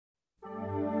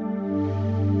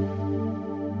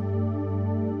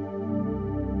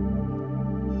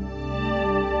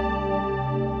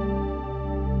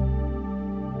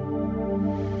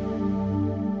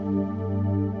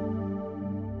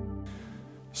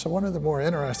So one of the more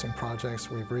interesting projects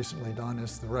we've recently done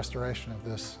is the restoration of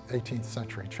this 18th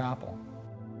century chapel.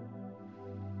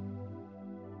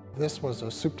 This was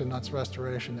a soup to nuts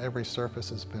restoration. Every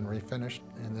surface has been refinished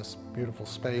in this beautiful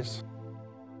space.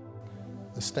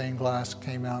 The stained glass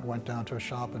came out, went down to a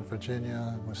shop in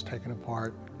Virginia, was taken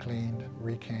apart, cleaned,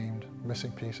 recamed.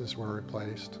 Missing pieces were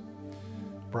replaced.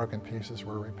 Broken pieces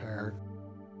were repaired.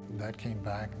 That came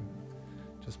back and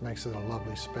just makes it a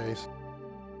lovely space.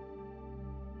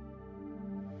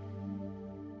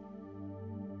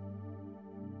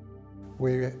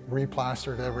 We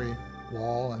replastered every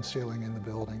wall and ceiling in the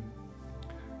building.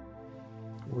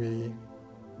 We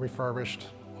refurbished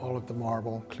all of the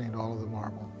marble, cleaned all of the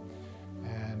marble.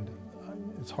 And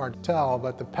it's hard to tell,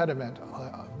 but the pediment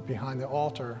behind the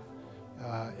altar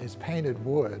is painted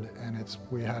wood, and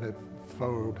we had it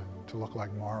fauxed to look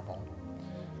like marble.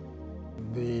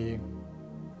 The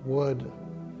wood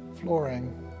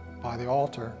flooring by the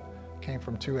altar came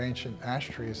from 2 ancient ash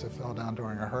trees that fell down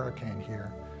during a hurricane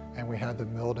here, and we had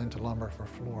them milled into lumber for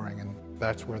flooring, and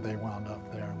that's where they wound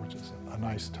up there, which is a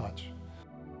nice touch.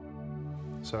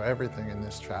 So everything in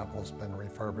this chapel has been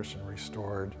refurbished and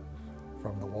restored,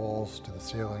 from the walls to the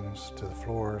ceilings to the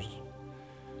floors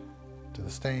to the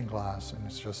stained glass, and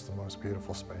it's just the most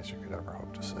beautiful space you could ever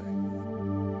hope to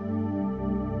see.